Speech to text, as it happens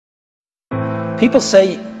People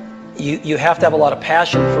say you have to have a lot of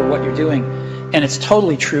passion for what you're doing, and it's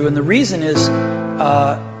totally true. And the reason is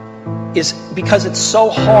because it's so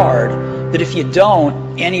hard that if you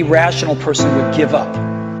don't, any rational person would give up.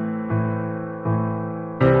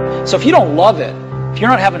 So if you don't love it, if you're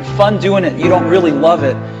not having fun doing it, you don't really love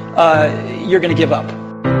it, you're going to give up.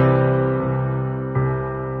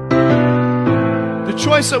 The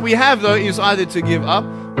choice that we have, though, is either to give up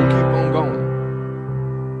or keep on going.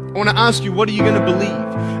 I want to ask you, what are you going to believe?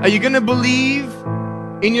 Are you going to believe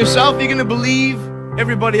in yourself? Are you going to believe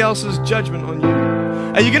everybody else's judgment on you?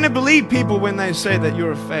 Are you going to believe people when they say that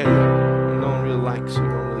you're a failure and no one really likes you,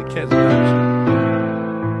 no one really cares about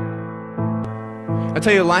you? I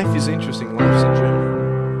tell you, life is interesting. Life's a journey.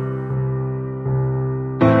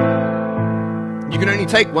 You can only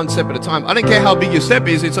take one step at a time. I don't care how big your step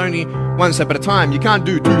is, it's only one step at a time. You can't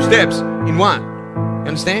do 2 steps in one. You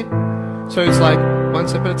understand? So it's like one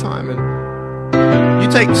step at a time. And you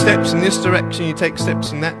take steps in this direction, you take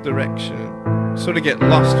steps in that direction. Sort of get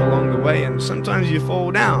lost along the way, and sometimes you fall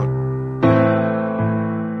down.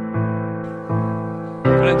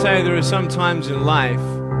 But I tell you, there are some times in life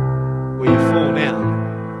where you fall down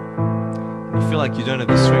and you feel like you don't have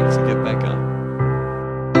the strength to get back up.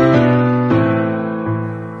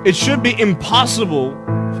 It should be impossible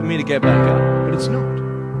for me to get back up, but it's not.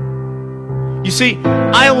 You see,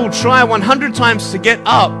 I will try 100 times to get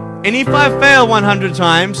up, and if I fail 100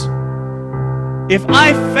 times, if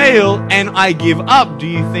I fail and I give up, do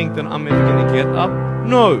you think that I'm ever going to get up?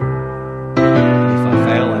 No. If I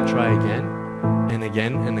fail, I try again and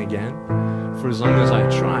again and again. For as long as I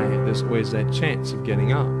try, there's always that chance of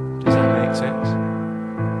getting up. Does that make sense?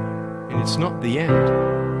 And it's not the end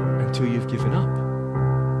until you've given up.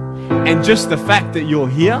 And just the fact that you're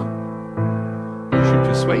here should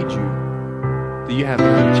persuade you that you have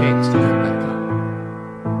a chance to get back up.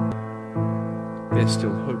 There's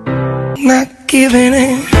still hope. Not giving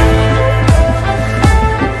in.